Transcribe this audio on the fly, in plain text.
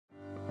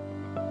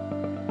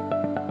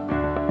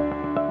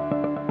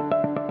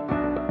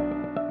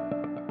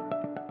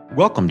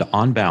Welcome to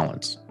On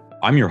Balance.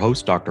 I'm your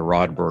host, Dr.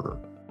 Rod Berger.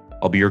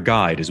 I'll be your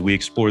guide as we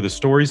explore the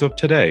stories of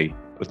today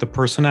with the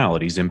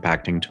personalities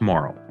impacting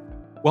tomorrow.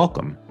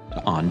 Welcome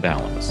to On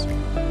Balance.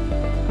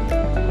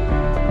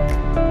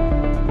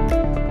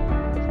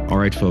 All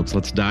right, folks,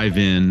 let's dive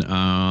in.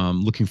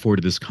 Looking forward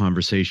to this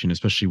conversation,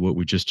 especially what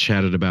we just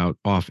chatted about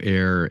off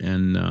air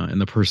and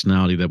the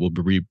personality that we'll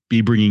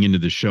be bringing into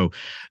the show.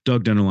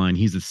 Doug Dennerline,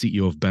 he's the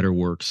CEO of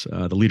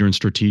BetterWorks, the leader in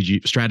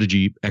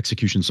strategy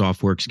execution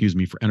software,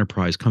 for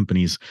enterprise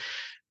companies.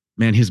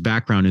 Man, his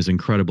background is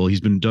incredible.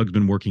 Doug's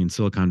been working in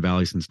Silicon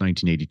Valley since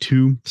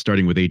 1982,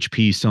 starting with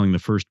HP, selling the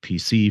first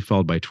PC,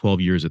 followed by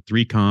 12 years at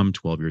 3Com,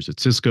 12 years at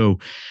Cisco,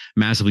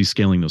 massively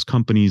scaling those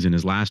companies. In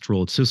his last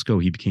role at Cisco,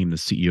 he became the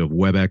CEO of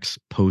WebEx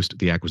post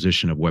the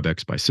acquisition of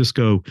WebEx by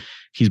Cisco.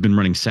 He's been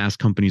running SaaS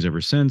companies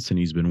ever since, and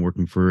he's been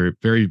working for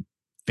very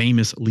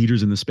famous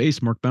leaders in the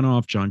space, Mark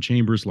Benioff, John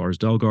Chambers, Lars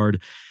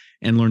Dalgaard,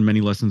 and learned many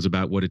lessons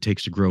about what it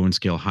takes to grow and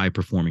scale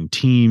high-performing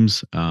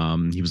teams.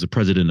 He was the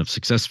president of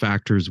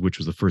SuccessFactors, which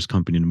was the first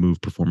company to move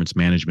performance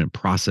management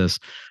process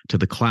to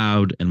the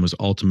cloud and was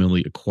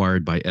ultimately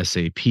acquired by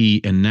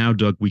SAP. And now,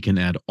 Doug, we can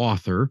add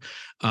author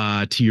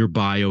to your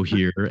bio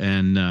here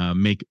and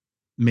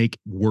make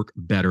work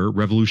better,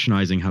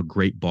 revolutionizing how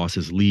great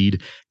bosses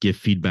lead, give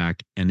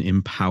feedback, and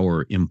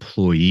empower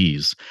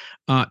employees.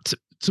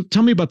 So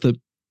tell me about the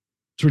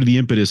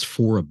impetus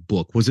for a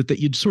book. Was it that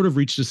you'd sort of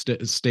reached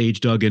a stage,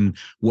 Doug, in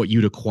what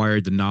you'd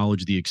acquired, the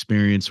knowledge, the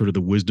experience, sort of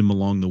the wisdom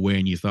along the way,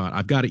 and you thought,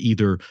 I've got to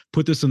either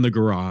put this in the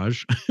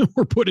garage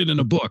or put it in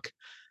a book?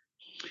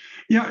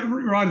 Yeah,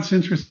 Rod, it's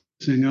interesting.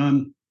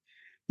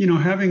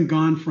 Having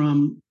gone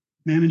from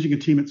managing a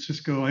team at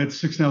Cisco, I had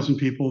 6,000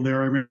 people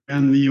there. I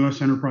ran the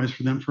U.S. enterprise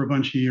for them for a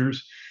bunch of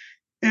years.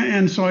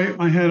 And so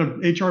I had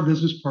an HR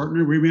business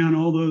partner. We ran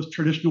all those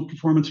traditional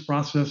performance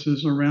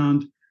processes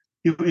around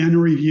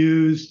annual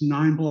reviews,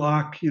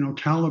 9-block,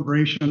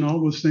 calibration,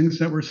 all those things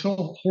that were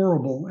so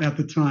horrible at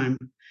the time.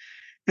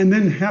 And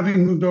then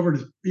having moved over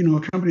to, a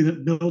company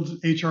that builds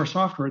HR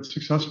software at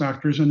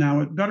SuccessFactors and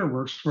now at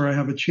BetterWorks, where I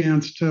have a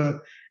chance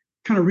to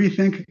kind of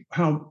rethink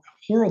how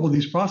horrible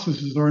these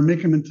processes are and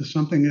make them into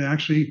something that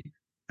actually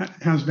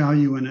has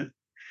value in it.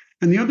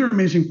 And the other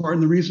amazing part,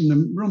 and the reason,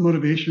 the real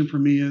motivation for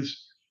me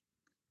is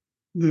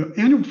the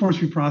annual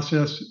performance review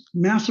process,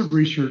 massive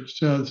research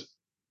says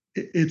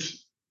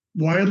it's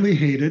widely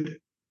hated.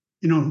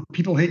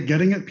 People hate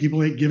getting it,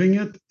 people hate giving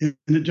it, and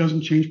it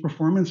doesn't change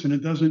performance and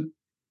it doesn't,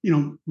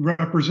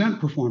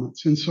 represent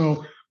performance. And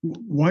so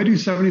why do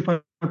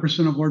 75%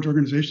 of large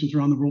organizations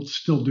around the world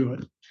still do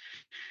it?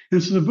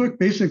 And so the book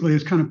basically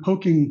is kind of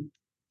poking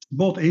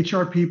both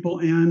HR people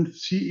and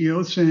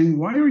CEOs saying,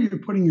 why are you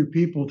putting your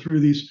people through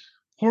these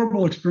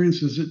horrible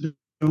experiences that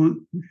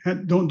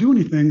don't do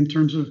anything in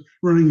terms of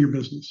running your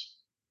business?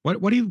 Why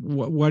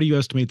do you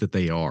estimate that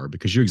they are?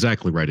 Because you're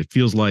exactly right. It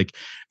feels like,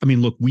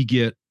 look, we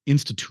get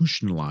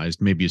institutionalized,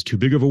 maybe is too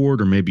big of a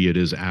word, or maybe it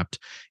is apt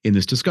in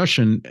this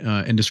discussion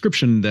and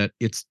description that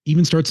it's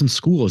even starts in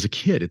school as a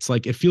kid. It's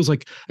like, it feels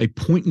like a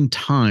point in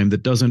time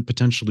that doesn't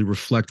potentially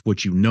reflect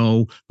what you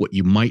know, what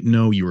you might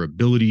know, your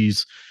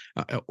abilities,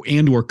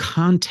 and or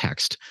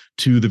context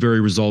to the very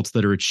results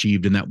that are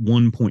achieved in that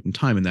one point in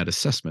time in that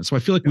assessment. So I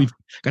feel like we've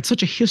got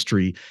such a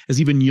history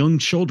as even young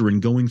children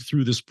going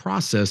through this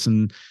process,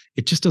 and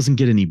it just doesn't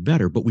get any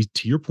better. But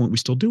to your point, we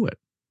still do it.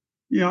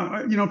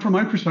 Yeah, from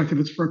my perspective,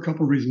 it's for a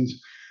couple of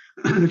reasons.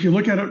 If you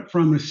look at it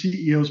from a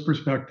CEO's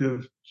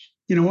perspective,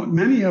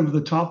 many of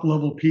the top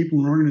level people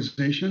in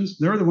organizations,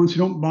 they're the ones who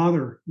don't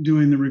bother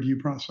doing the review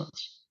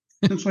process.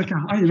 It's like,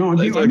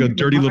 it's like a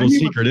dirty little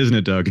secret, isn't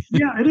it, Doug?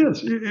 Yeah, it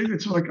is.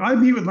 It's like, I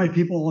meet with my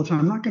people all the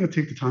time. I'm not going to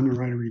take the time to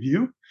write a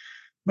review.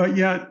 But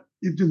yet,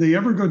 do they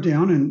ever go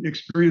down and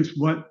experience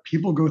what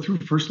people go through,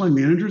 first-line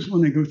managers,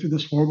 when they go through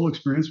this horrible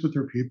experience with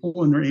their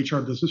people and their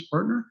HR business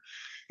partner?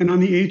 And on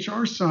the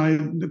HR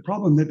side, the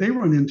problem that they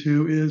run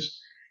into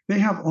is they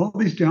have all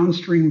these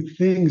downstream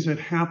things that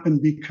happen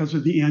because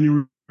of the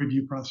annual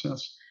review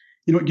process.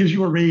 It gives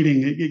you a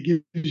rating.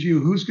 It gives you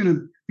who's going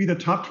to be the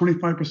top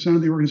 25%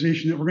 of the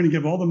organization that we're going to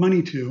give all the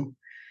money to.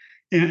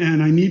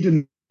 And I need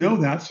to know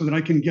that so that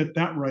I can get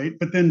that right.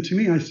 But then to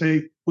me, I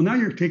say, well, now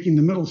you're taking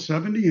the middle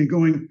 70 and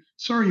going,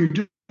 sorry,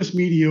 you're just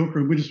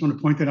mediocre. We just want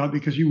to point that out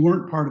because you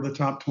weren't part of the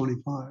top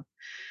 25.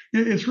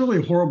 It's really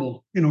a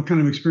horrible,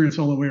 kind of experience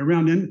all the way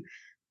around. And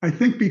I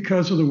think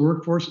because of the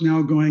workforce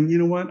now going, you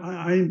know what,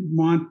 I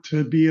want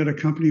to be at a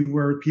company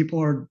where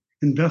people are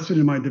invested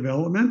in my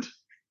development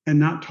and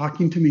not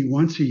talking to me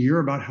once a year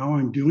about how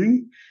I'm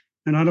doing.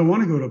 And I don't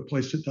want to go to a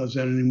place that does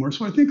that anymore.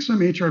 So I think some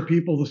HR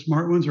people, the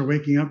smart ones, are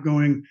waking up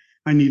going,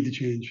 I need to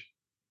change.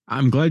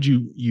 I'm glad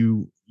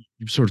you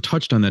sort of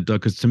touched on that,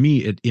 Doug, because to me,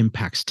 it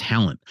impacts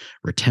talent,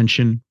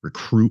 retention,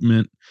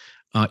 recruitment,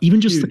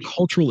 even just the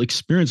cultural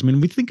experience.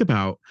 We think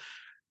about,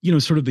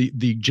 sort of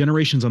the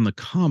generations on the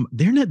come,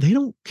 they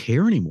don't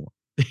care anymore.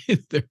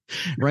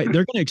 Right.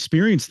 They're going to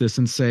experience this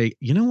and say,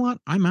 you know what,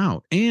 I'm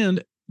out.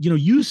 And,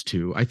 used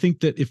to, I think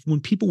that when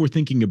people were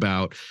thinking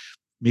about,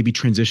 maybe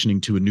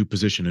transitioning to a new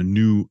position, a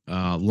new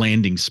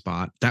landing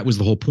spot. That was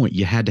the whole point.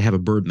 You had to have a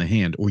bird in the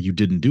hand, or you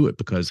didn't do it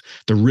because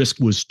the risk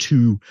was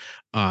too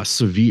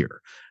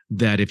severe.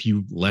 That if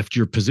you left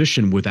your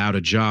position without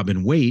a job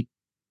and wait,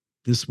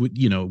 this would,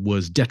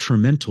 was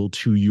detrimental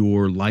to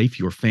your life,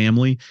 your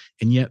family.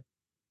 And yet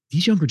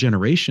these younger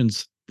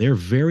generations, they're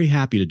very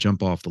happy to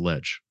jump off the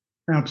ledge.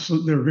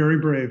 Absolutely, they're very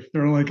brave.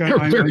 They're like,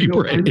 They're very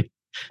brave.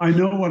 I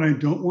know what I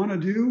don't want to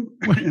do,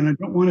 and I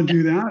don't want to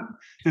do that,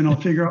 and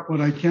I'll figure out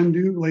what I can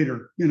do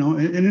later.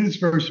 And it is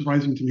very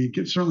surprising to me.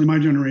 Certainly, my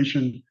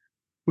generation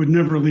would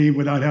never leave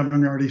without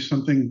having already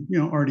something,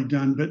 already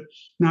done, but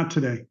not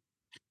today.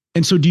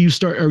 And so do you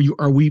start,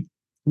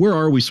 where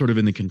are we sort of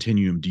in the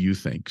continuum, do you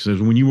think? So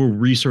when you were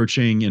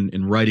researching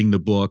and writing the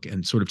book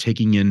and sort of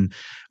taking in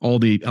all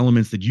the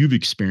elements that you've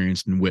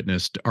experienced and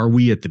witnessed, are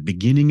we at the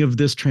beginning of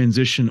this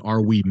transition?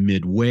 Are we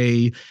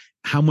midway?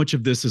 How much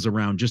of this is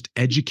around just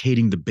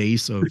educating the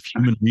base of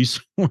human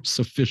resource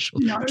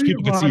officials? Yeah,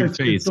 People can see your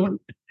face.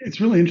 It's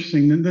really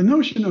interesting. The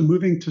notion of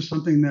moving to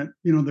something that,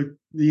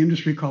 the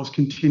industry calls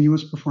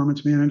continuous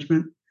performance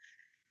management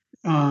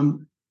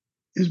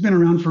has been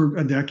around for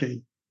a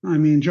decade. I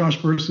mean,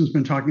 Josh Berson's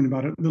been talking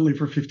about it literally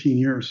for 15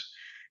 years.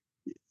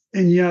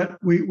 And yet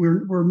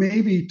we're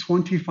maybe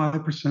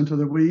 25% of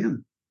the way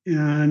in.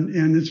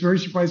 And it's very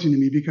surprising to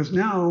me because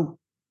now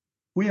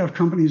we have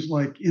companies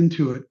like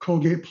Intuit,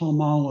 Colgate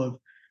Palmolive,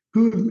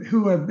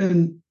 who have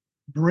been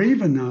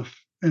brave enough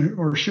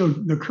or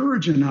showed the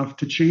courage enough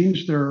to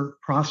change their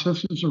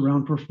processes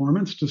around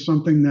performance to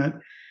something that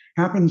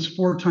happens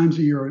 4 times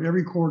a year.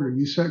 Every quarter,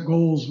 you set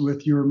goals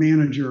with your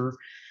manager.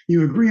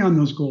 You agree on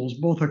those goals,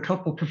 both a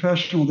couple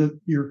professional that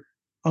you're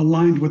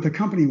aligned with the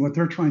company, what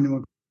they're trying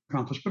to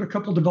accomplish, but a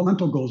couple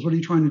developmental goals. What are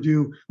you trying to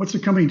do? What's the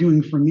company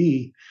doing for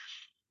me?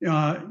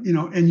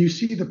 And you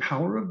see the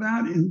power of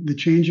that in the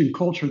change in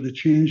culture, the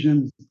change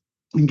in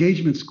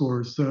engagement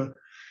scores, the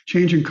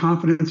change in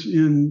confidence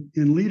in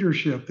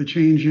leadership, the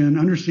change in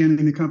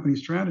understanding the company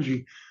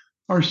strategy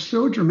are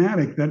so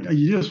dramatic that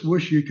you just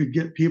wish you could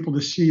get people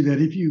to see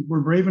that if you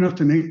were brave enough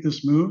to make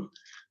this move,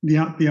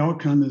 the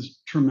outcome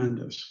is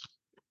tremendous.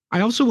 I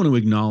also want to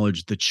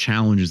acknowledge the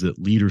challenges that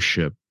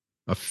leadership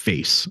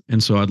face.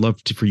 And so I'd love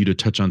for you to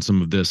touch on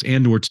some of this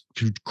or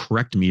to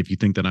correct me if you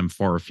think that I'm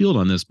far afield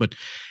on this. But,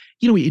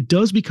 it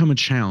does become a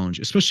challenge,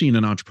 especially in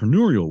an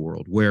entrepreneurial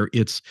world where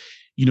it's,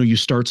 you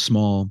start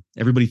small.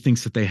 Everybody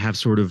thinks that they have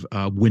sort of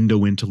a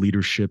window into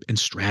leadership and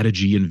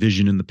strategy and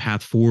vision and the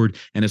path forward.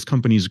 And as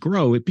companies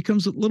grow, it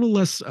becomes a little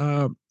less,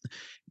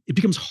 it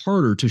becomes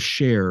harder to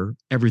share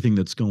everything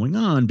that's going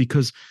on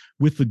because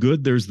with the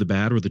good, there's the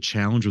bad or the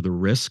challenge or the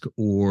risk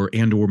or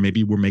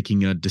maybe we're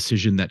making a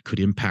decision that could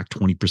impact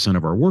 20%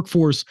 of our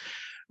workforce.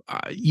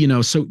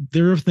 So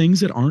there are things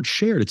that aren't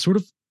shared. It's sort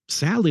of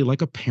sadly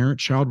like a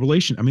parent-child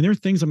relation. I mean, there are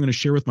things I'm going to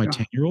share with my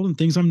 10-year-old and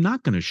things I'm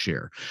not going to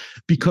share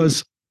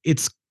because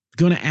it's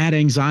going to add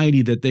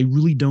anxiety that they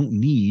really don't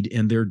need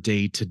in their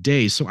day to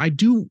day. So I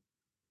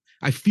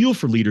feel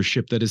for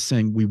leadership that is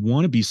saying we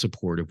want to be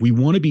supportive, we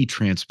want to be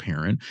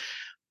transparent,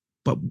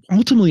 but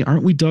ultimately,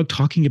 aren't we, Doug,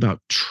 talking about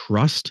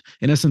trust?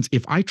 In essence,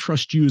 if I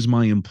trust you as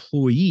my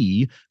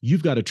employee,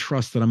 you've got to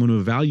trust that I'm going to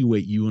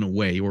evaluate you in a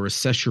way or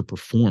assess your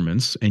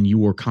performance and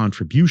your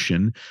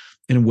contribution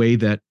in a way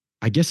that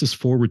I guess is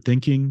forward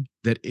thinking,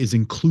 that is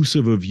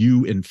inclusive of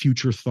you and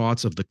future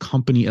thoughts of the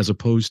company, as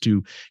opposed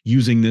to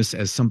using this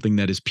as something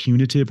that is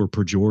punitive or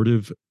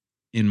pejorative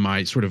in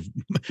my sort of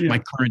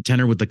my current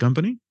tenor with the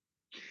company.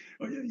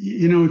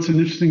 It's an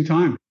interesting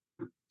time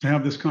to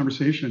have this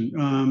conversation.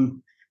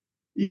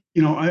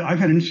 I've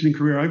had an interesting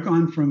career. I've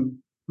gone from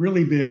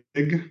really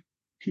big,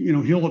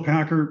 Hewlett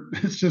Packard,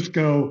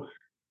 Cisco,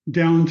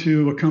 down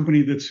to a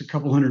company that's a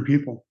couple hundred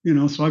people,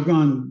 so I've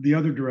gone the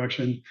other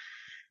direction.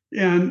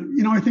 And,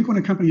 I think when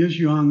a company is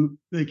young,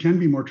 they can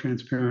be more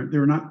transparent.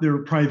 They're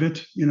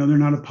private, they're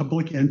not a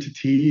public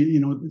entity,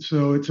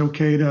 so it's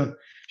okay to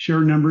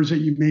share numbers that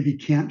you maybe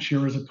can't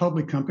share as a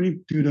public company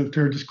due to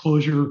fair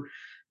disclosure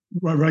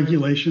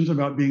regulations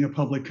about being a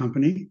public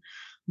company.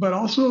 But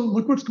also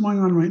look what's going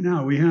on right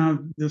now. We have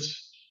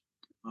this,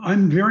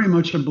 I'm very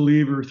much a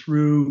believer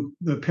through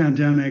the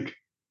pandemic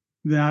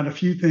that a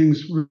few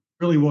things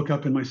really woke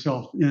up in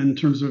myself in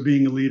terms of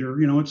being a leader.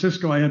 At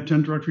Cisco, I had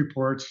 10 direct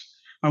reports.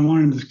 I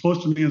wanted them as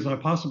close to me as I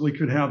possibly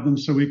could have them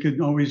so we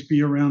could always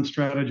be around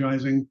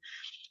strategizing.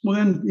 Well,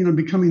 then,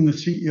 becoming the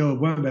CEO of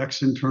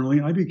WebEx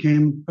internally, I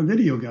became a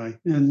video guy.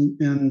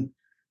 And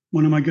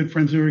one of my good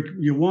friends, Eric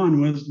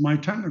Yuan, was my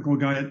technical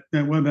guy at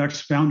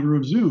WebEx, founder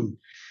of Zoom.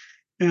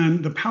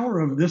 And the power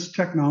of this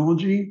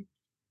technology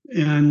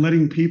and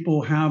letting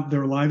people have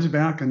their lives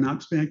back and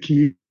not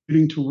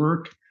commuting to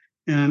work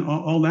and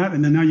all that.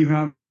 And then now you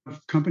have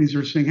companies that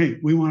are saying, hey,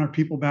 we want our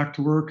people back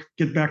to work,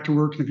 get back to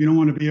work. And if you don't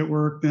want to be at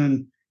work,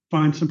 then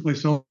find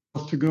someplace else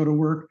to go to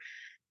work.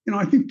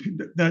 I think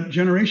that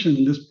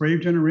generation, this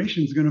brave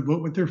generation, is going to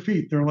vote with their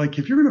feet. They're like,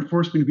 if you're going to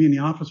force me to be in the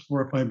office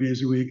 4 or 5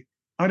 days a week,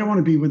 I don't want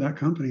to be with that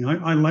company.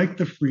 I like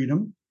the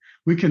freedom.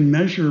 We can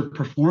measure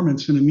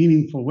performance in a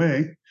meaningful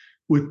way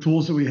with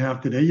tools that we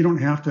have today. You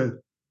don't have to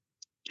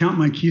count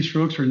my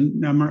keystrokes or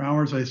number of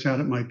hours I sat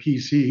at my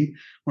PC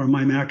or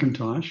my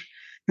Macintosh.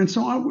 And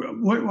so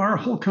what our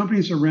whole company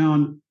is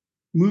around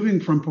moving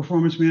from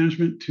performance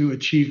management to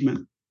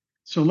achievement.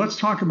 So let's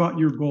talk about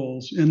your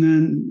goals, and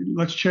then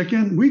let's check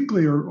in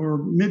weekly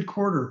or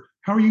mid-quarter.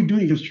 How are you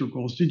doing against your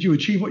goals? Did you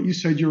achieve what you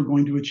said you were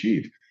going to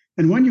achieve?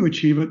 And when you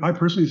achieve it, I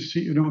personally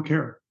see you don't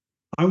care.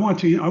 I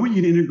want you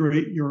to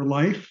integrate your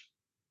life,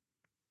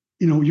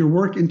 your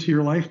work into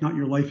your life, not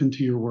your life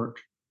into your work.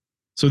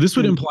 So this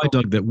would And imply,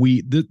 Doug,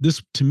 that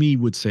this to me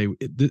would say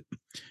that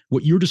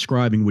what you're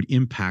describing would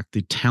impact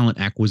the talent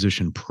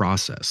acquisition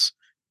process,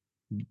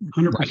 right,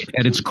 100%.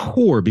 at its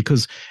core.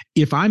 Because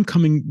if I'm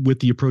coming with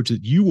the approach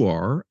that you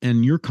are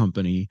and your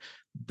company,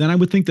 then I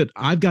would think that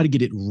I've got to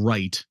get it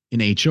right in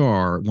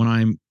HR when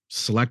I'm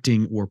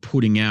selecting or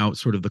putting out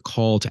sort of the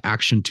call to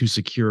action to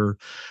secure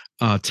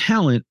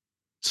talent,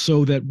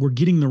 so that we're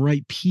getting the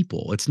right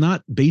people. It's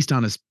not based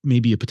on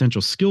maybe a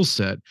potential skill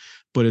set,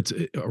 but it's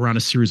around a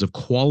series of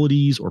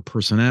qualities or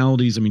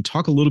personalities. I mean,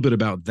 talk a little bit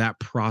about that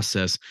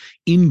process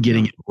in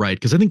getting it right,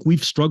 because I think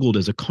we've struggled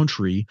as a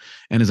country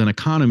and as an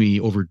economy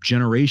over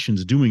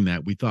generations doing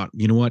that. We thought,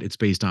 you know what, it's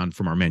based on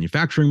from our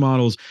manufacturing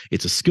models,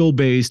 it's a skill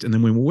based, and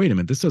then we wait a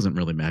minute, this doesn't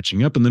really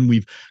matching up, and then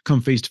we've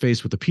come face to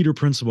face with the Peter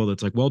principle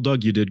that's like, well,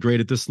 Doug, you did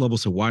great at this level,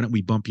 so why don't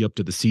we bump you up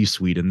to the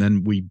C-suite, and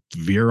then we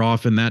veer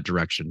off in that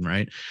direction,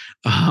 right?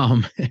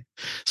 Um,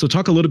 so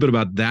talk a little bit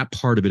about that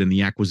part of it in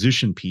the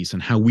acquisition piece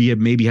and how we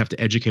maybe have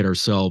to educate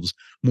ourselves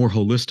more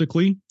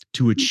holistically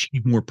to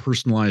achieve more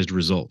personalized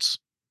results.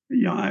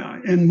 Yeah,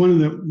 and one of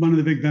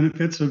the big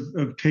benefits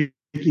of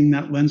taking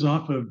that lens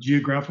off of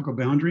geographical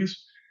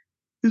boundaries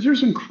is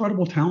there's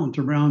incredible talent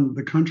around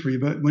the country.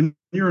 But when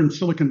you're in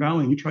Silicon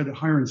Valley and you tried to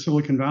hire in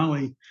Silicon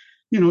Valley,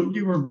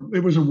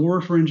 it was a war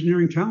for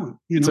engineering talent.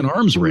 It's an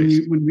arms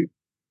race.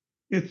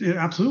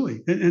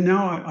 Absolutely. And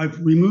now I've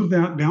removed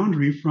that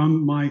boundary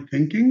from my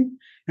thinking,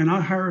 and I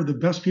hire the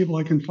best people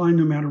I can find,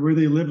 no matter where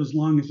they live, as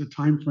long as the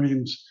time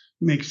frames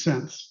make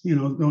sense. I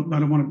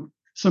don't want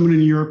someone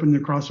in Europe and the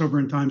crossover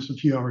in time's a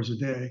few hours a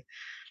day.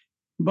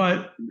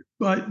 But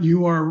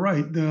you are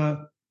right.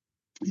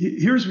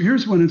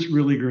 Here's when it's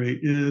really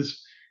great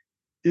is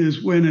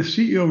when a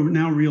CEO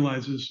now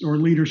realizes, or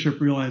leadership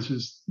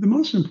realizes, the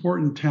most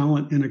important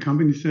talent in a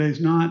company today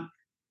is not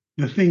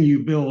the thing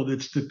you build,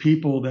 it's the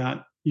people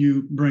that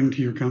you bring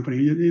to your company.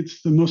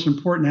 It's the most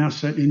important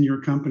asset in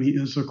your company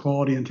is the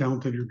quality and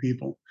talent of your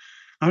people.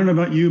 I don't know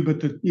about you,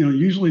 but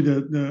usually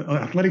the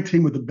athletic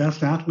team with the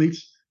best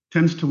athletes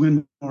tends to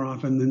win more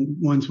often than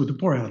ones with the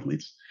poor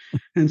athletes.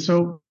 And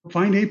so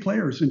find A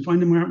players and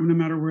find them no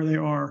matter where they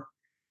are,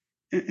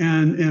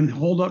 and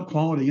hold up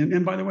quality.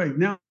 And by the way,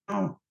 now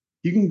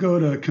you can go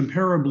to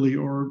Comparably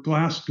or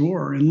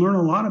Glassdoor and learn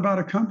a lot about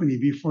a company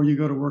before you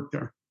go to work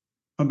there.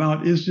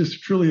 About, is this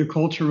truly a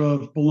culture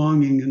of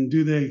belonging, and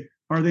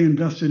are they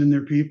invested in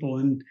their people?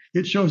 And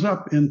it shows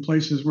up in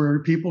places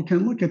where people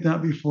can look at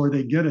that before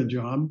they get a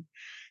job.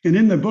 And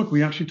in the book,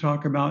 we actually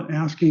talk about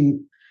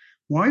asking,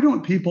 why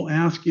don't people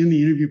ask in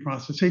the interview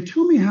process, hey,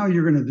 tell me how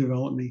you're going to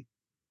develop me?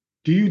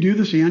 Do you do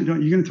this? Are you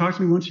going to talk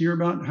to me once a year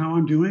about how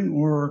I'm doing?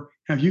 Or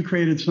have you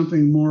created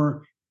something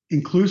more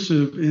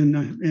inclusive in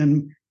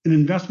an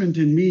investment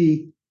in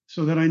me,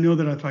 so that I know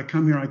that if I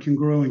come here, I can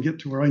grow and get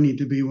to where I need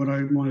to be, what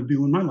I want to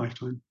do in my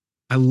lifetime?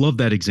 I love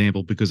that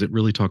example because it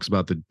really talks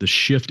about the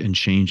shift and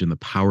change in the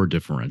power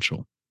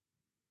differential.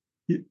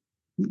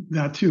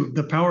 That too,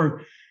 the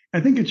power.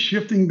 I think it's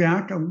shifting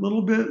back a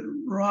little bit,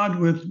 Rod,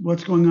 with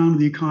what's going on with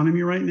the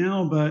economy right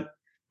now. But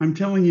I'm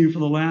telling you, for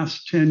the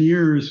last 10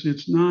 years,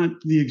 it's not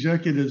the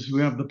executives who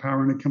have the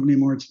power in a company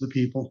anymore. It's the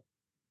people.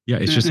 Yeah,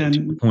 it's just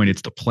a point.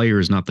 It's the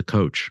players, not the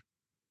coach.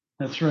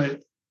 That's right.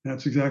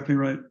 That's exactly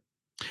right.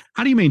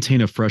 How do you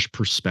maintain a fresh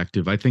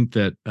perspective? I think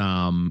that,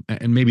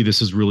 and maybe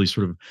this is really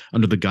sort of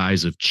under the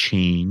guise of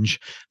change,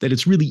 that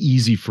it's really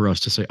easy for us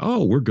to say,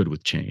 oh, we're good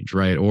with change,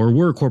 right? Or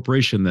we're a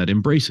corporation that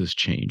embraces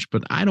change.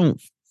 But I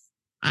don't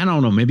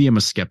know. Maybe I'm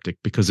a skeptic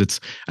because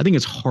I think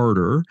it's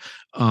harder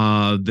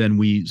than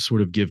we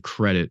sort of give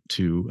credit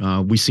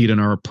to. We see it in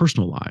our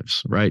personal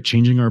lives, right?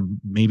 Changing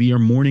maybe our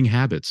morning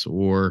habits,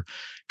 or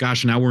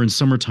gosh, now we're in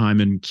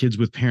summertime and kids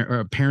with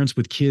parents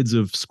with kids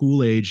of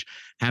school age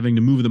having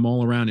to move them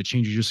all around. It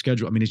changes your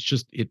schedule. I mean, it's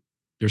just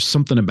there's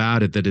something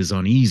about it that is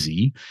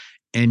uneasy,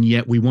 and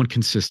yet we want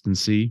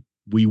consistency.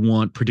 We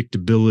want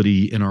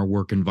predictability in our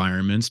work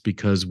environments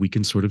because we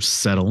can sort of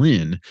settle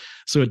in.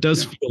 So it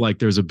does feel like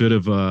there's a bit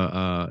of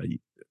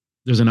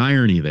there's an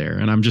irony there.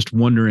 And I'm just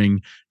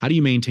wondering, how do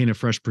you maintain a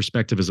fresh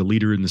perspective as a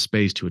leader in the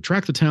space to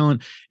attract the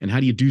talent? And how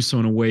do you do so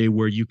in a way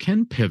where you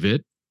can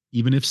pivot,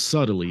 even if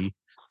subtly,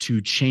 to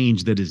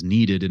change that is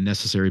needed and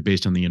necessary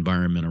based on the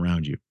environment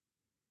around you?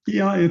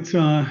 Yeah, I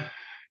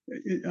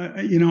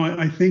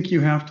think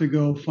you have to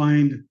go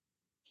find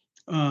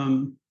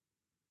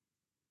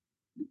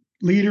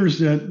leaders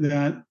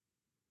that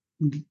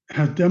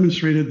have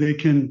demonstrated they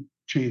can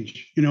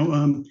change.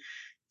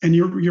 And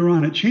you're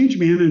on it. Change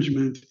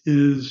management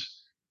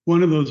is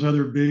one of those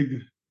other big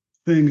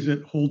things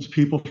that holds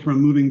people from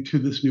moving to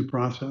this new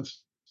process.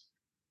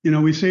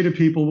 We say to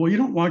people, well, you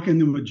don't walk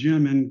into a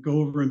gym and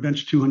go over and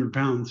bench 200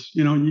 pounds.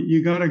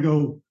 You got to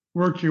go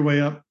work your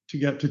way up to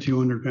get to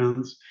 200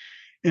 pounds.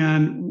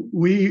 And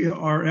we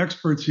are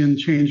experts in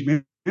change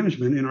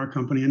management in our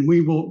company. And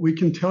we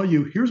can tell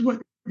you, here's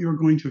what you're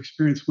going to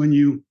experience when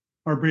you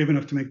are brave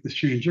enough to make this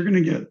change. You're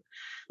going to get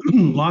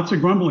lots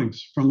of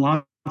grumblings from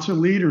lots of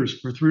leaders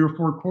for 3 or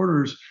 4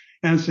 quarters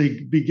as they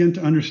begin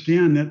to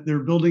understand that they're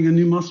building a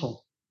new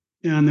muscle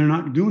and they're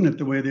not doing it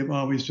the way they've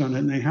always done it.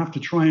 And they have to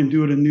try and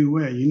do it a new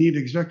way. You need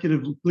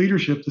executive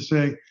leadership to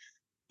say,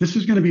 this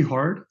is going to be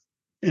hard.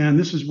 And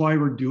this is why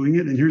we're doing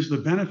it. And here's the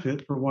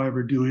benefit for why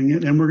we're doing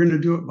it. And we're going to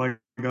do it by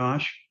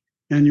gosh.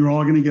 And you're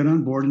all going to get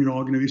on board and you're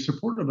all going to be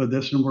supportive of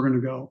this. And we're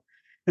going to go.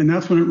 And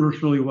that's when it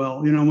works really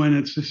well. When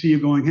it's to see you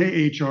going,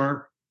 hey,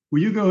 HR,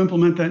 will you go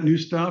implement that new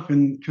stuff?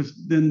 And because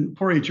then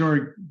poor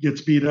HR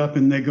gets beat up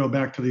and they go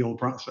back to the old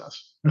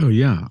process. Oh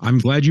yeah, I'm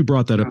glad you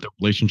brought that Yeah. up. The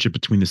relationship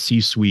between the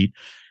C-suite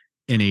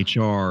and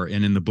HR,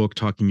 and in the book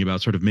talking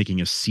about sort of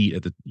making a seat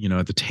at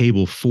the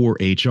table for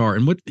HR.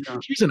 And Yeah.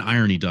 here's an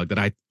irony, Doug,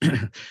 that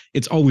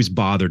it's always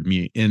bothered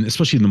me, and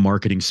especially in the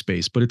marketing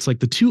space. But it's like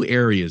the two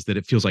areas that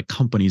it feels like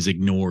companies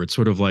ignore. It's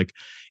sort of like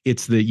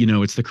it's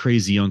the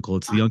crazy uncle.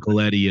 It's the Uncle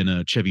Eddie in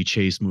a Chevy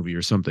Chase movie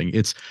or something.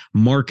 It's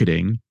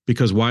marketing,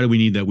 because why do we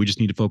need that? We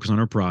just need to focus on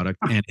our product,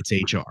 and it's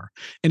HR.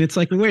 And it's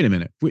like, wait a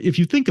minute. If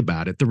you think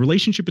about it, the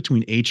relationship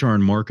between HR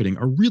and marketing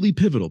are really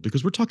pivotal,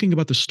 because we're talking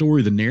about the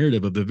story, the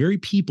narrative of the very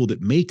people that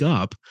make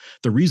up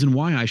the reason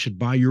why I should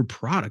buy your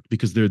product,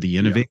 because they're the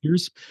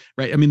innovators,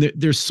 right? I mean,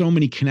 there's so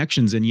many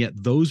connections, and yet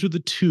those are the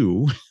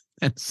two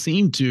that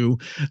seem to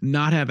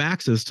not have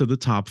access to the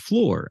top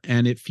floor.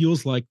 And it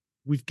feels like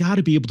we've got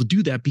to be able to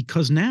do that,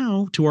 because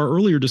now, to our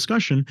earlier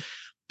discussion,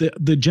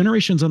 the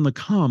generations on the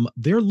come,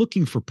 they're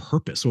looking for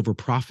purpose over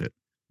profit,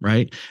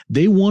 right?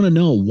 They want to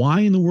know, why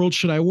in the world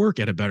should I work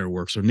at a Better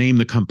Works, or name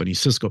the company,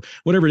 Cisco,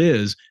 whatever it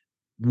is.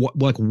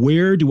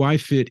 Where do I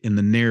fit in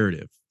the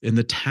narrative, in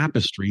the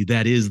tapestry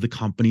that is the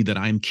company that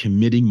I'm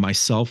committing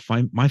myself,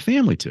 my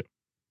family to?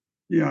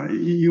 Yeah,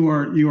 you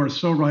are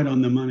so right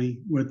on the money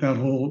with that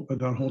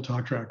whole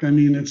talk track. I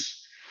mean,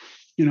 it's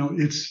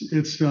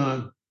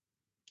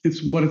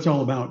what it's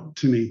all about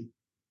to me.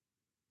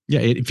 Yeah,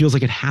 it feels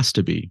like it has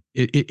to be.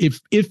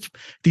 If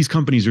these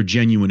companies are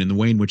genuine in the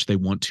way in which they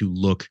want to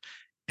look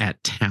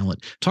at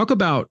talent. Talk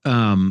about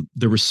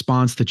the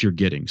response that you're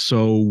getting.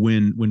 So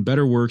when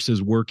Better Works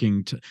is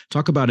working, to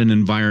talk about an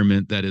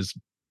environment that is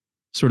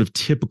sort of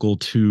typical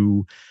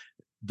to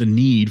the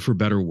need for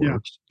Better Yeah.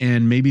 Works,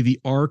 and maybe the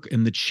arc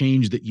and the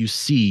change that you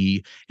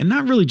see, and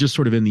not really just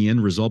sort of in the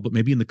end result, but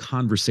maybe in the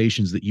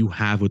conversations that you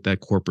have with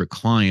that corporate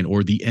client,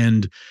 or the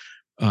end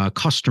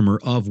customer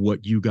of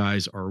what you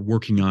guys are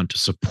working on to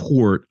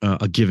support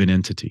a given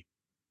entity.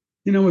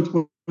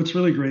 What's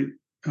really great,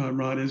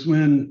 Rod, is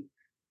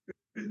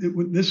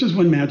this is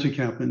when magic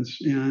happens.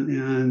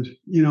 And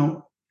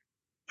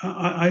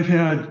I've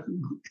had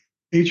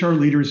HR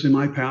leaders in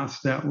my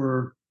past that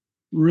were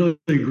really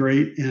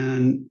great,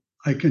 and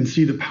I can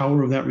see the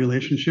power of that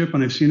relationship.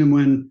 And I've seen them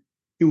when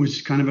it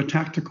was kind of a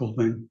tactical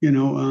thing.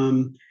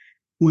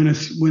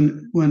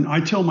 When I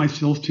tell my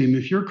sales team,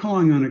 if you're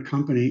calling on a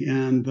company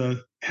and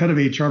the head of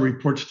HR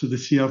reports to the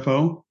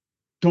CFO,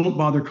 don't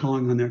bother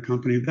calling on that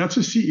company. That's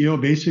a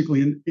CEO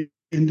basically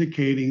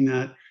indicating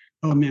that,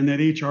 oh man, that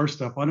HR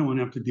stuff, I don't want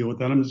to have to deal with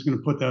that. I'm just going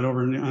to put that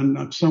over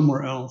on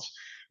somewhere else.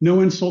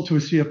 No insult to a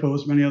CFO,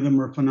 as many of them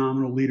are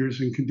phenomenal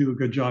leaders and can do a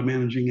good job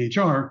managing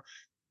HR.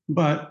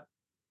 But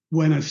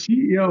when a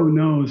CEO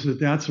knows that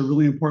that's a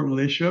really important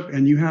relationship,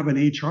 and you have an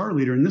HR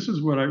leader, and this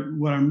is what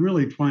I'm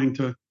really trying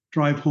to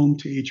drive home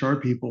to HR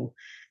people,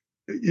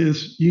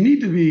 is you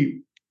need to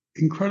be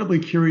incredibly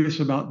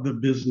curious about the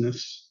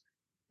business,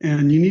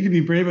 and you need to be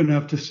brave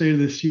enough to say to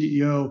the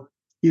CEO,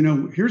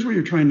 here's where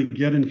you're trying to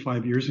get in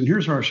 5 years, and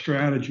here's our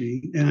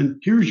strategy,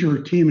 and here's your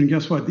team. And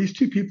guess what? These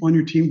two people on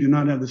your team do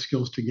not have the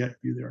skills to get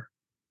you there.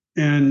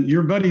 And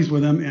you're buddies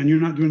with them, and you're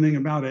not doing anything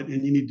about it,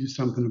 and you need to do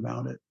something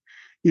about it.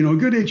 A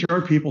good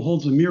HR people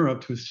holds a mirror up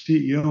to a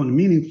CEO in a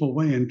meaningful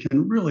way and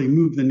can really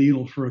move the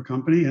needle for a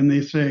company. And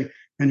they say,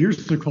 and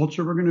here's the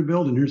culture we're going to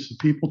build, and here's the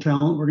people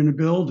talent we're going to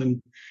build,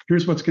 and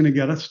here's what's going to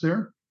get us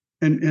there.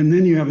 And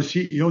then you have a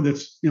CEO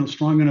that's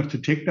strong enough to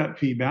take that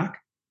feedback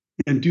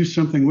and do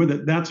something with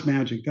it. That's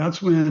magic.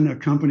 That's when a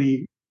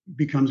company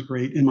becomes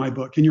great, in my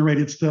book. And you're right,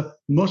 it's the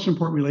most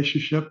important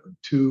relationship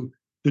to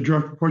the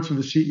direct reports of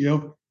the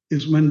CEO.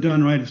 Is when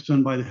done right, it's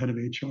done by the head of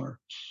HR.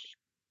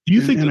 Do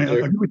you think and I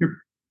agree with your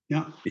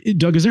yeah.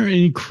 Doug, is there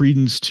any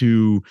credence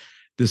to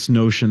this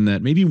notion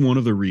that maybe one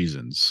of the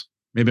reasons,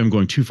 maybe I'm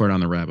going too far down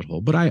the rabbit hole,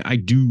 but I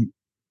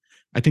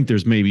think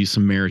there's maybe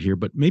some merit here,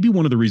 but maybe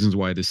one of the reasons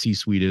why the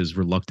C-suite is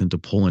reluctant to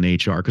pull in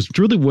HR, because it's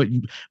really what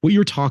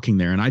you're talking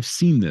there, and I've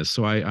seen this,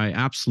 so I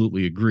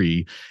absolutely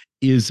agree,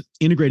 is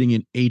integrating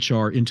in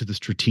HR into the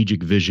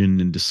strategic vision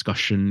and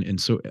discussion,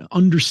 and so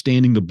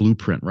understanding the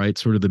blueprint, right?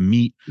 Sort of the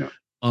meat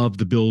of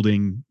the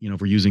building, if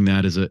we're using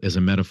that as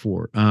a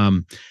metaphor,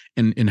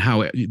 and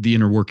how the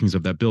inner workings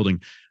of that building.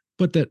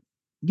 But that,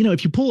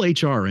 if you pull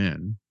HR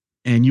in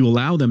and you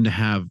allow them to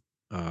have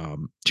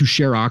to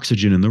share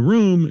oxygen in the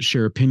room,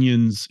 share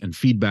opinions and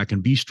feedback,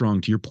 and be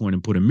strong, to your point,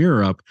 and put a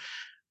mirror up.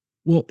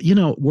 Well,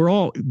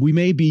 we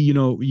may be,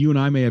 you and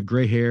I may have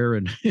gray hair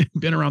and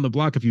been around the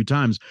block a few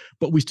times,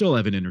 but we still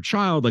have an inner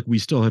child. Like, we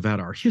still have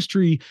had our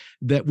history,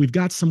 that we've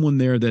got someone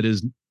there that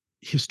is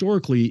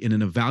historically in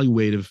an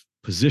evaluative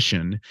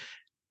position.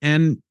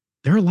 And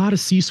there are a lot of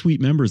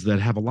C-suite members that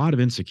have a lot of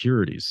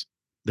insecurities.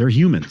 They're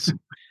humans.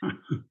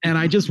 And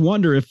I just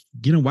wonder if,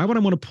 why would I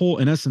want to pull,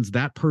 in essence,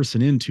 that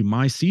person into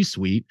my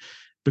C-suite?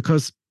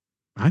 Because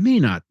I may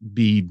not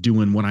be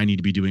doing what I need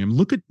to be doing. I mean,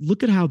 look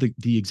at how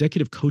the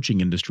executive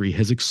coaching industry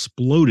has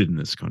exploded in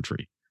this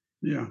country.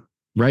 Yeah.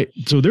 Right.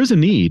 So there's a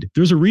need.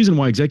 There's a reason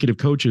why executive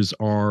coaches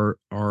are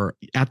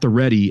at the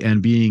ready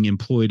and being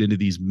employed into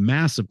these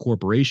massive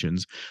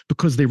corporations,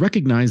 because they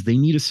recognize they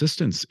need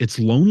assistance. It's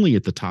lonely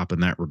at the top in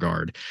that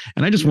regard.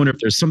 And I just wonder if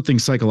there's something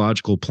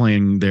psychological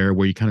playing there,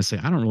 where you kind of say,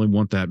 I don't really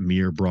want that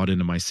mirror brought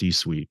into my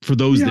C-suite, for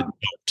those that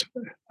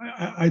don't.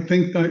 I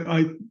think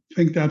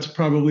that's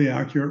probably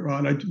accurate,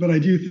 Rod. But I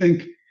do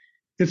think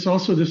it's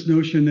also this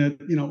notion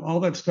that all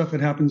that stuff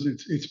that happens,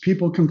 it's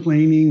people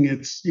complaining,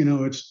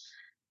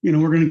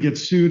 we're going to get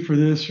sued for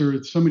this,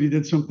 or somebody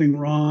did something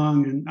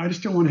wrong, and I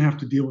just don't want to have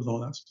to deal with all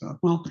that stuff.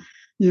 Well,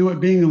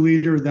 being a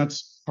leader,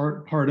 that's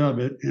part of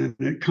it, and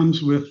it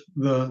comes with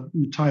the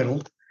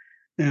title.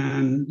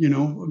 And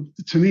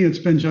to me, it's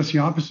been just the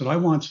opposite. I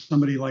want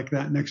somebody like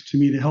that next to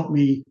me to help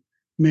me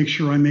make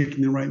sure I'm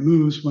making the right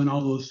moves when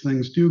all those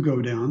things do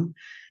go down,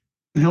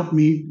 and help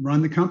me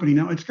run the company.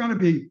 Now, it's got to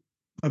be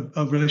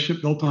a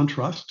relationship built on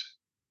trust,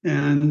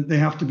 and they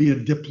have to be a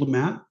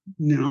diplomat,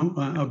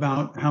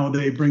 about how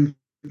they bring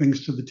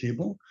things to the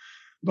table.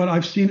 But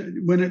I've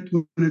seen when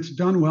it's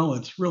done well,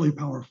 it's really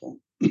powerful.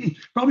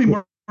 Probably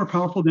more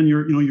powerful than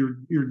your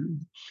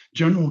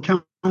general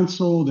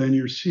counsel, than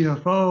your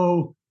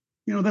CFO.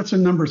 That's a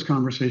numbers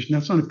conversation.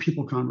 That's not a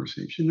people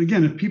conversation.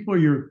 Again, if people are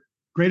your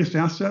greatest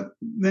asset,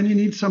 then you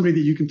need somebody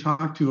that you can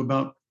talk to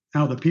about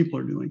how the people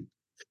are doing.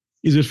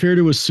 Is it fair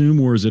to assume,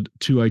 or is it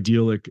too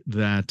idyllic,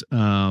 that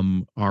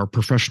our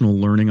professional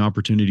learning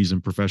opportunities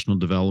and professional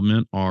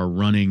development are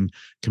running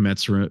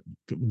commensurate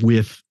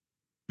with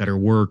Better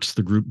Works,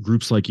 the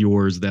groups like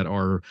yours that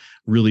are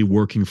really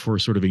working for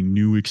sort of a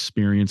new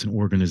experience and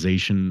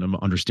organization of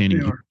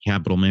understanding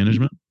capital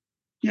management?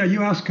 Yeah,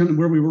 you asked kind of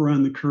where we were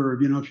on the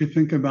curve. If you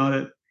think about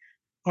it,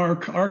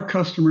 our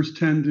customers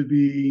tend to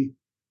be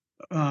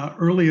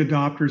early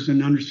adopters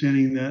in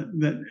understanding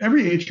that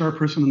every HR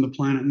person on the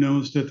planet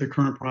knows that the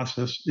current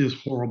process is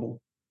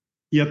horrible,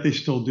 yet they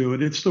still do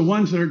it. It's the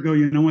ones that go,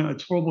 what,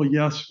 it's horrible,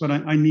 yes, but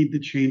I need to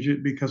change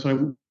it because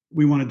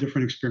we want a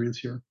different experience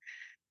here.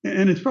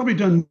 And it's probably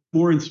done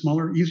more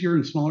easier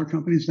in smaller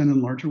companies than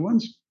in larger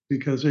ones,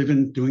 because they've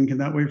been doing it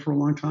that way for a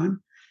long time.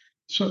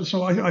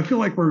 So I feel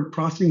like we're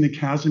crossing the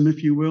chasm,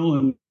 if you will,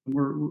 and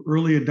we're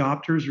early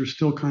adopters are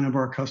still kind of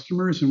our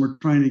customers, and we're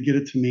trying to get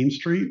it to Main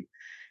Street.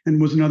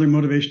 And was another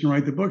motivation to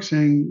write the book,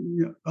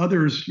 saying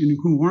others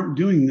who aren't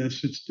doing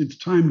this, it's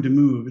time to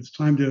move. It's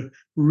time to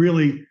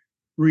really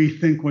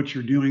rethink what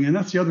you're doing. And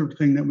that's the other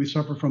thing that we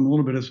suffer from a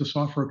little bit as a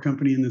software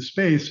company in this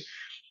space,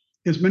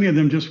 is many of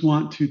them just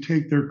want to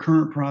take their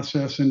current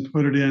process and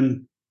put it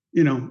in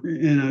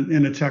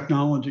a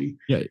technology.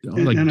 Yeah,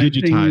 like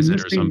digitize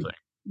it or something.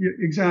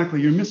 Exactly.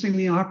 You're missing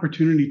the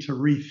opportunity to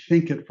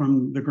rethink it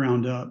from the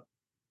ground up.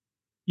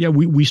 Yeah,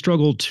 we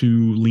struggle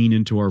to lean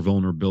into our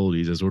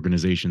vulnerabilities as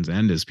organizations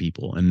and as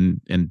people,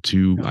 and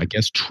to, I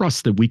guess,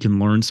 trust that we can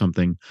learn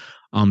something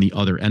on the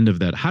other end of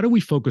that. How do we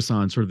focus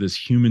on sort of this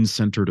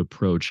human-centered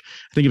approach?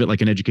 Think of it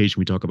like in education,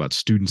 we talk about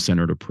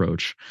student-centered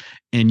approach,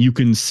 and you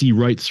can see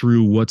right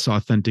through what's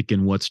authentic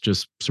and what's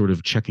just sort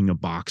of checking a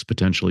box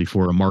potentially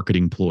for a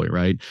marketing ploy,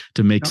 right?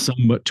 To make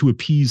to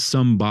appease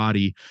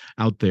somebody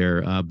out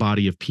there,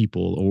 body of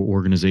people or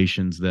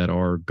organizations that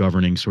are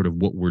governing sort of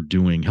what we're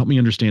doing. Help me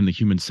understand the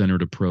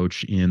human-centered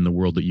approach in the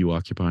world that you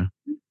occupy.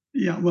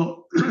 Yeah,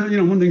 well, one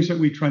of the things that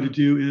we try to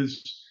do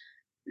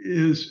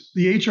is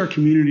the HR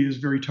community is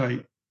very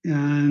tight,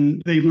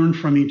 and they learn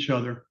from each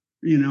other,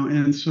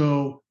 and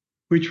so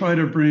we try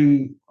to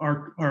bring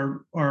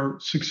our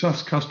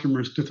success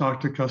customers to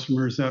talk to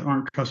customers that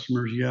aren't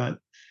customers yet,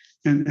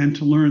 and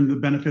to learn the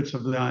benefits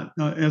of that.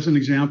 As an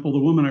example, the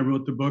woman I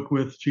wrote the book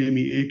with,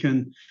 Jamie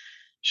Aiken,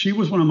 she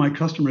was one of my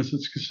customers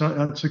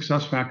at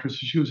Success Factors.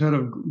 She was head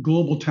of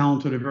global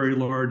talent at a very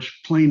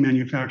large plane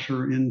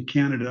manufacturer in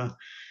Canada.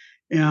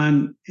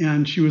 And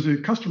she was a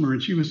customer,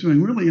 and she was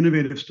doing really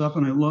innovative stuff,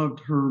 and I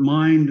loved her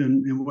mind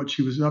and what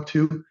she was up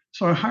to.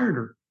 So I hired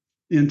her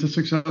into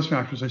Success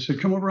Factors. I said,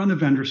 come over on the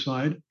vendor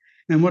side,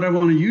 and what I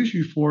want to use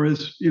you for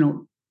is,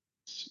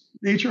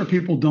 HR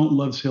people don't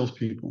love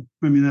salespeople.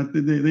 I mean,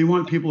 they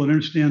want people that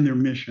understand their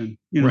mission.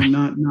 Right.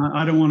 Not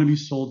I don't want to be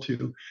sold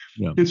to.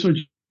 Yeah. And so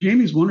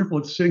Jamie's wonderful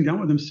at sitting down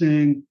with them,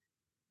 saying,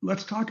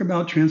 let's talk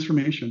about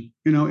transformation.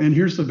 And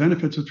here's the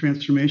benefits of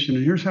transformation,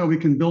 and here's how we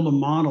can build a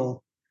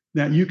model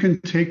that you can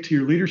take to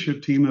your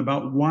leadership team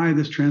about why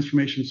this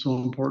transformation is so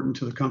important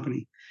to the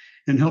company,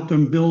 and help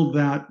them build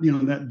that,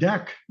 that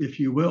deck, if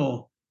you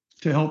will,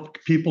 to help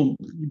people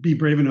be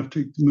brave enough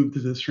to move to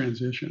this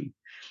transition.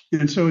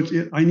 And so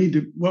I need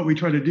to, what we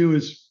try to do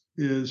is,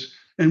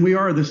 and we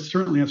are this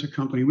certainly as a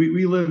company,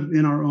 we live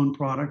in our own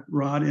product,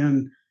 Rod,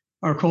 and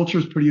our culture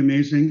is pretty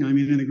amazing. I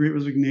mean, in the Great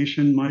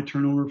Resignation, my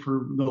turnover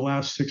for the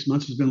last 6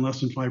 months has been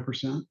less than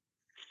 5%.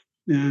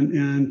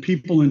 And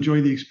people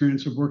enjoy the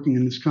experience of working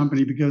in this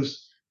company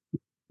because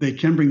they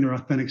can bring their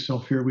authentic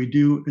self here. We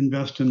do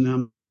invest in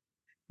them,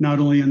 not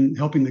only in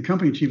helping the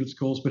company achieve its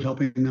goals, but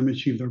helping them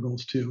achieve their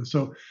goals too.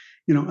 So,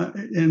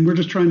 and we're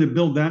just trying to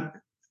build that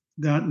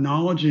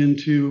knowledge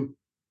into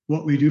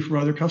what we do for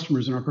other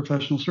customers in our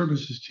professional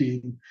services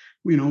team,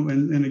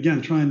 and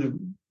again, trying to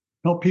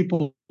help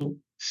people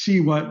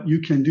see what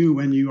you can do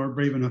when you are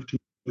brave enough to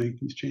make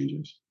these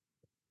changes.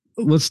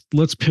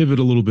 Let's pivot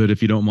a little bit,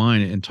 if you don't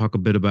mind, and talk a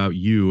bit about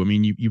you. I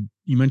mean,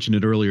 you mentioned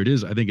it earlier.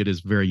 I think it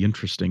is very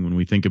interesting when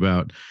we think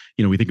about,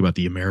 we think about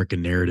the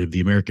American narrative,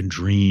 the American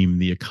dream,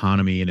 the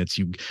economy, and it's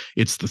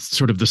the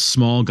sort of the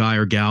small guy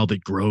or gal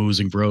that grows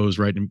and grows,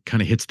 right, and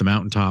kind of hits the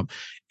mountaintop.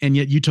 And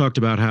yet you talked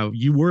about how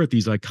you were at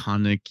these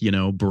iconic,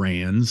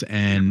 brands,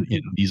 and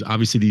these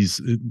obviously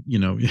these,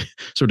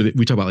 sort of,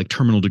 we talk about like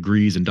terminal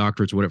degrees and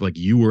doctorates or whatever. Like,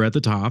 you were at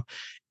the top,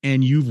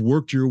 and you've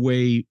worked your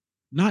way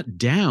not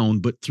down,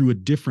 but through a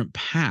different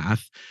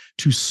path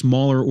to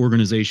smaller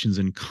organizations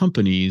and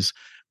companies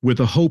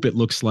with a hope, it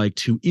looks like,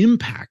 to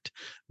impact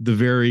the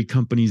very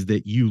companies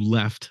that you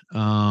left,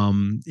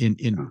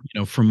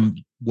 from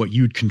what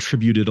you'd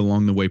contributed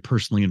along the way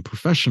personally and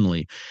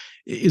professionally.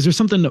 Is there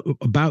something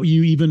about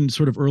you, even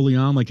sort of early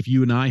on, like if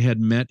you and I had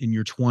met in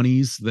your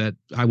 20s, that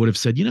I would have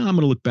said, I'm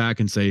going to look back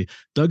and say,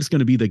 Doug's going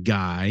to be the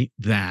guy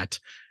that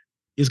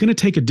is going to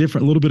take a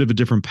little bit of a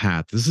different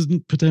path. This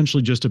isn't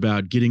potentially just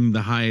about getting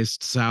the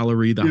highest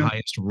salary, the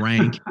highest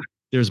rank.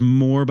 There's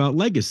more about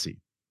legacy.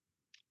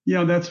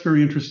 Yeah, that's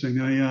very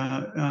interesting. I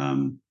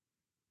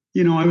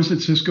was at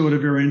Cisco at a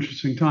very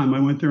interesting time.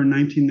 I went there in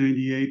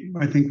 1998.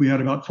 I think we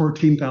had about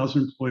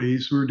 14,000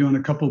 employees. We were doing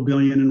a couple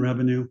billion in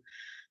revenue,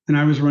 and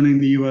I was running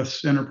the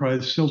U.S.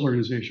 enterprise sales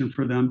organization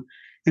for them.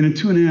 And in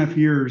 2.5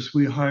 years,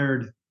 we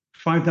hired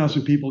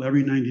 5,000 people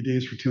every 90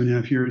 days for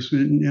 2.5 years.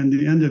 And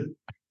the end of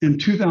in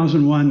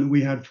 2001,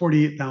 we had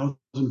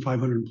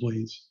 48,500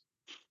 employees.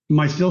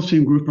 My sales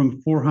team grew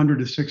from 400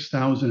 to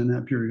 6,000 in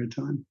that period of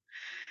time.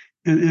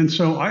 And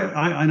so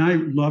I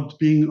loved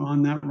being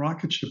on that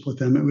rocket ship with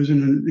them. It was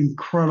an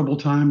incredible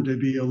time to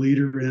be a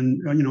leader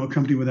in a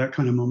company with that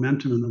kind of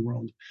momentum in the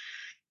world.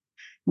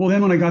 Well,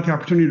 then when I got the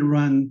opportunity to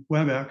run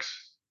WebEx,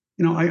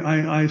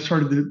 I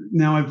started to,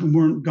 now I've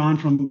gone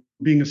from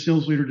being a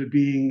sales leader to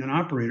being an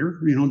operator,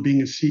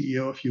 being a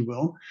CEO, if you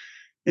will,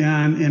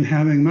 and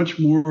having much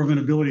more of an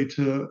ability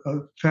to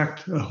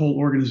affect a whole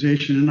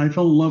organization. And I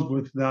fell in love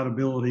with that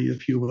ability,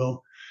 if you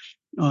will,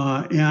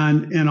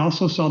 and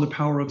also saw the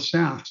power of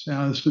SaaS,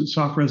 as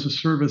software as a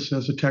service,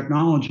 as a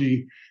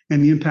technology,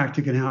 and the impact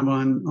it can have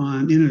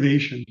on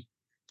innovation.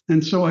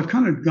 And so I've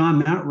kind of gone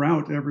that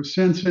route ever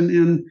since.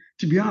 And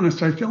to be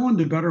honest, I fell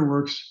into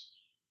BetterWorks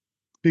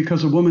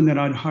because a woman that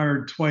I'd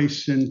hired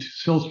twice in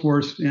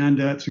Salesforce and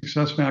at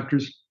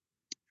SuccessFactors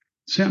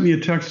sent me a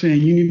text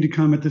saying, you need to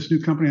come at this new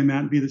company I'm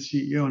at and be the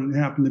CEO. And it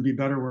happened to be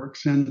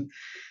BetterWorks. And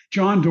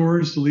John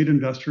Doerr is the lead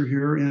investor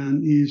here,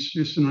 and he's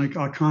just an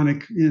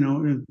iconic,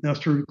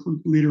 investor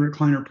leader at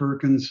Kleiner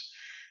Perkins,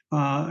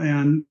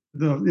 and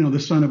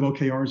the son of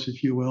OKRs,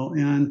 if you will.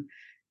 And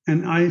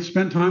I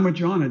spent time with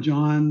John. And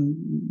John,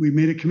 we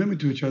made a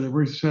commitment to each other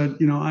where he said,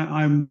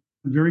 I'm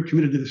very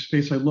committed to this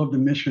space. I love the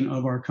mission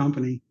of our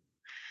company.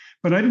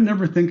 But I didn't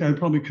ever think I'd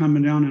probably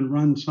come down and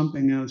run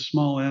something as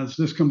small as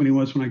this company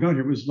was when I got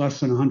here. It was less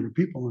than 100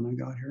 people when I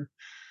got here.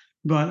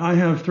 But I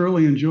have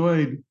thoroughly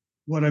enjoyed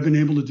what I've been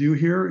able to do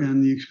here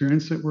and the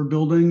experience that we're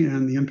building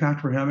and the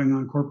impact we're having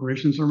on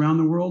corporations around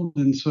the world.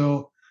 And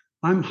so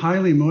I'm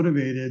highly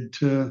motivated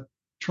to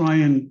try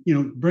and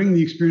bring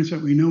the experience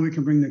that we know we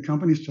can bring the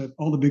companies to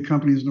all the big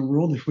companies in the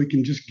world if we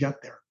can just get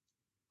there.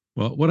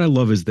 Well, what I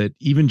love is that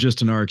even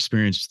just in our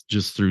experience,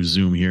 just through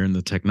Zoom here and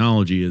the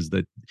technology, is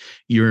that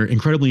you're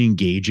incredibly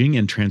engaging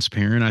and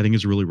transparent. I think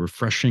it's really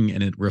refreshing,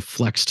 and it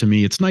reflects to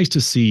me. It's nice to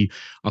see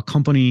a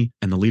company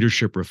and the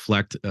leadership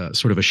reflect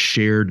sort of a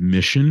shared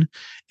mission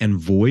and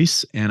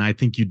voice. And I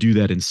think you do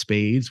that in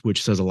spades,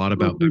 which says a lot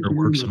about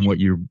BetterWorks and what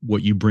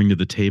you bring to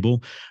the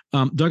table.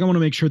 Doug, I want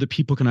to make sure that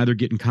people can either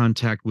get in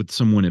contact with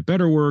someone at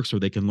BetterWorks, or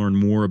they can learn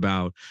more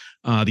about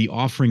the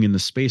offering in the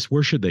space.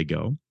 Where should they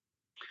go?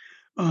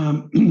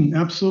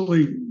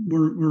 Absolutely.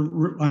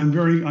 I'm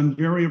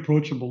very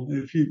approachable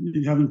if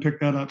you haven't picked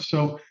that up.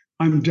 So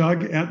I'm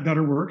Doug at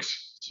BetterWorks.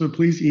 So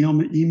please email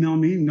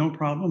me, no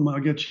problem.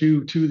 I'll get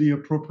you to the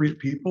appropriate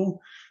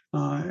people,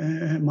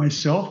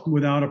 myself,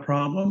 without a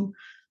problem.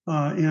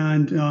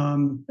 That's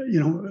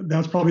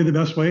probably the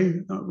best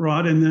way,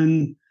 Rod. And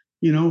then,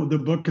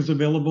 the book is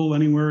available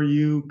anywhere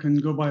you can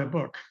go buy a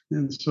book.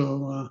 And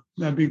so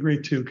that'd be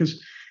great too,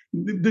 because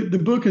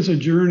the book is a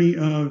journey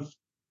of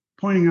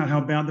pointing out how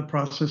bad the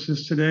process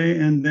is today,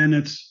 and then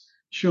it's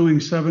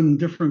showing 7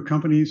 different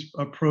companies'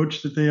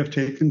 approach that they have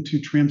taken to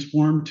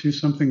transform to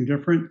something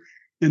different.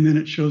 and then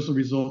it shows the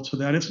results of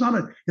that. It's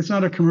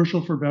not a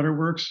commercial for Better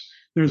Works.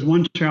 There's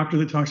one chapter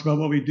that talks about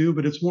what we do,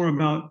 but it's more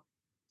about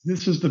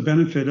this is the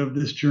benefit of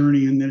this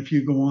journey, and then if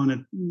you go on it,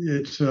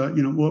 it's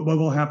what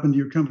will happen to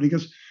your company,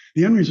 because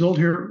the end result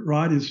here,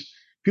 Rod, is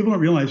people don't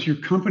realize your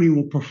company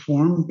will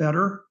perform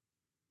better.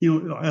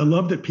 I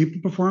love that people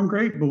perform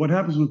great, but what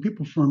happens when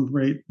people perform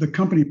great? The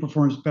company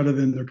performs better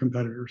than their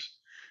competitors,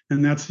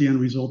 and that's the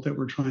end result that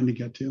we're trying to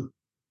get to.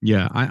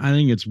 Yeah, I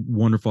think it's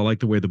wonderful. I like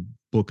the way the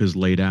book is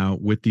laid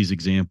out with these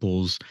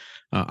examples.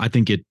 I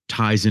think it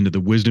ties into the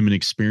wisdom and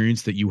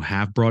experience that you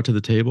have brought to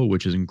the table,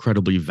 which is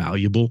incredibly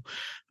valuable,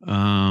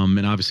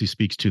 and obviously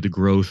speaks to the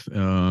growth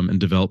and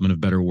development of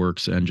Better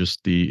Works and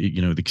just the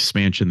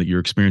expansion that you're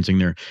experiencing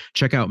there.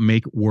 Check out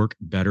Make Work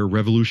Better: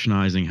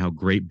 Revolutionizing How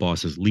Great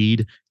Bosses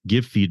Lead,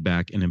 Give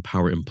Feedback, and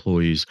Empower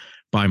Employees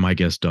by my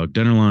guest Doug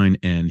Dennerline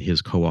and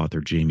his co-author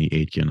Jamie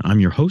Aitken.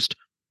 I'm your host,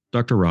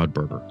 Dr. Rod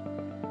Berger.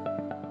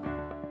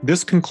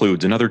 This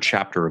concludes another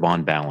chapter of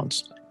On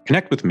Balance.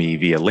 Connect with me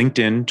via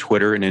LinkedIn,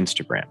 Twitter, and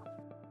Instagram.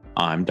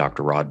 I'm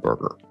Dr. Rod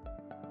Berger.